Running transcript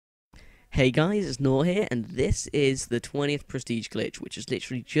Hey guys, it's Noor here, and this is the 20th Prestige glitch, which has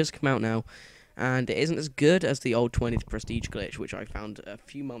literally just come out now, and it isn't as good as the old 20th Prestige glitch, which I found a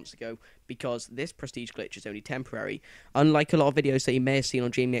few months ago, because this Prestige glitch is only temporary. Unlike a lot of videos that you may have seen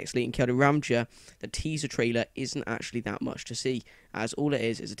on mw3 and Kyoto Ramja, the teaser trailer isn't actually that much to see, as all it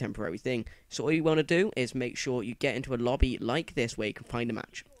is a temporary thing. So all you want to do is make sure you get into a lobby like this where you can find a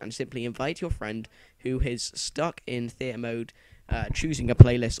match, and simply invite your friend who is stuck in theatre mode, choosing a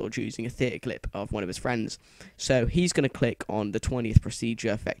playlist or choosing a theatre clip of one of his friends. So he's going to click on the 20th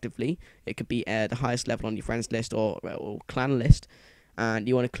procedure effectively. It could be the highest level on your friends list or clan list, and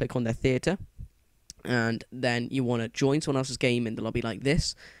you want to click on their theatre, and then you want to join someone else's game in the lobby like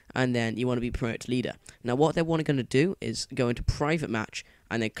this, and then you want to be promoted to leader. Now what they're going to do is go into private match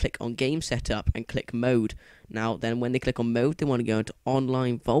and then click on game setup and click mode. Now then when they click on mode, they want to go into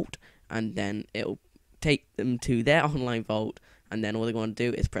online vault, and then it'll take them to their online vault, and then all they're going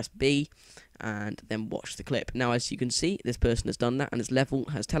to do is press B and then watch the clip. Now as you can see, this person has done that, and his level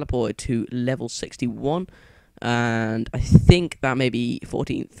has teleported to level 61, and I think that may be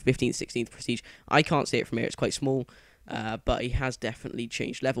 14th, 15th, 16th prestige. I can't see it from here, it's quite small, but he has definitely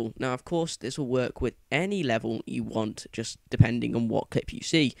changed level. Now of course this will work with any level you want, just depending on what clip you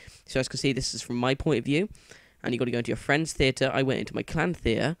see. So as you can see, this is from my point of view, and you've got to go into your friend's theatre. I went into my clan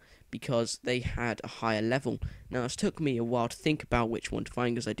theatre because they had a higher level. Now, it took me a while to think about which one to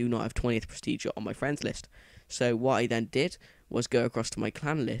find, because I do not have 20th Prestige on my friends list. So what I then did was go across to my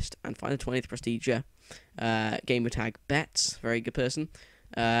clan list and find the 20th Prestige, gamer tag Bets, very good person,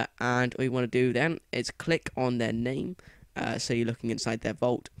 and all you want to do then is click on their name, so you're looking inside their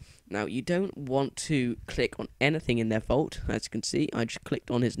vault. Now, you don't want to click on anything in their vault. As you can see, I just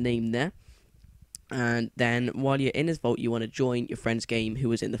clicked on his name there. And then while you're in his vault, you want to join your friend's game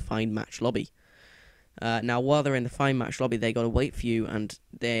who is in the find match lobby. Now while they're in the find match lobby, they got to wait for you, and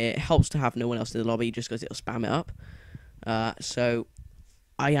it helps to have no one else in the lobby just because it'll spam it up. So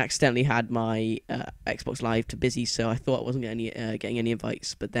I accidentally had my Xbox Live to busy, so I thought I wasn't getting any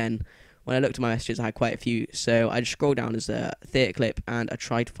invites, but then when I looked at my messages, I had quite a few. So I just scrolled down as a theatre clip, and I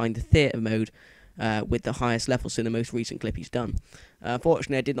tried to find the theatre mode with the highest level, so the most recent clip he's done.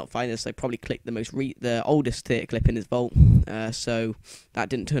 Unfortunately, I did not find this. I probably clicked the oldest theatre clip in his vault, so that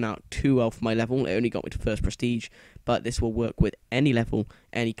didn't turn out too well for my level. It only got me to first prestige, but this will work with any level,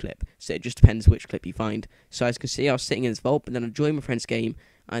 any clip, so it just depends which clip you find. So as you can see, I was sitting in his vault, but then I joined my friend's game,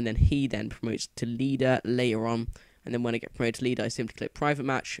 and then he then promotes to leader later on, and then when I get promoted to leader, I simply click private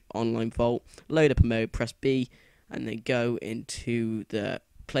match, online vault, load up a mode, press B, and then go into the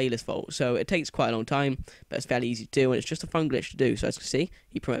playlist vault. So it takes quite a long time, but it's fairly easy to do, and it's just a fun glitch to do. So as you can see,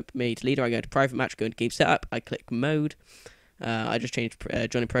 he promoted me to leader. I go into private match, go into game setup, I click mode, I just changed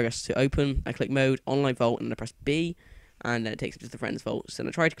joining progress to open, I click mode, online vault, and then I press B, and then it takes me to the friends vault. So then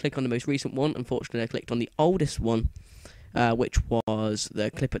I tried to click on the most recent one. Unfortunately, I clicked on the oldest one, which was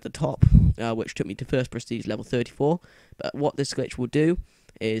the clip at the top, which took me to first prestige level 34. But what this glitch will do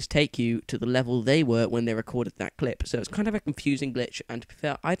is take you to the level they were when they recorded that clip. So it's kind of a confusing glitch, and to be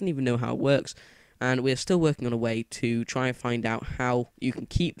fair, I don't even know how it works, and we're still working on a way to try and find out how you can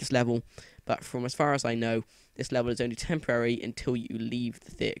keep this level, but from as far as I know, this level is only temporary until you leave the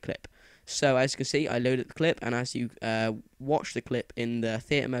theatre clip. So as you can see, I loaded the clip, and as you watch the clip in the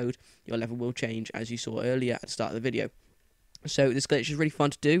theatre mode, your level will change, as you saw earlier at the start of the video. So this glitch is really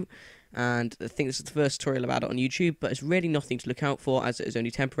fun to do, and I think this is the first tutorial about it on YouTube, but it's really nothing to look out for as it is only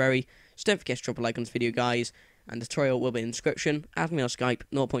temporary. So don't forget to drop a like on this video, guys, and the tutorial will be in the description. Add me on Skype,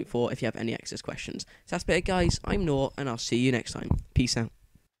 0.4, if you have any excess questions. So that's it, guys. I'm Noor, and I'll see you next time. Peace out.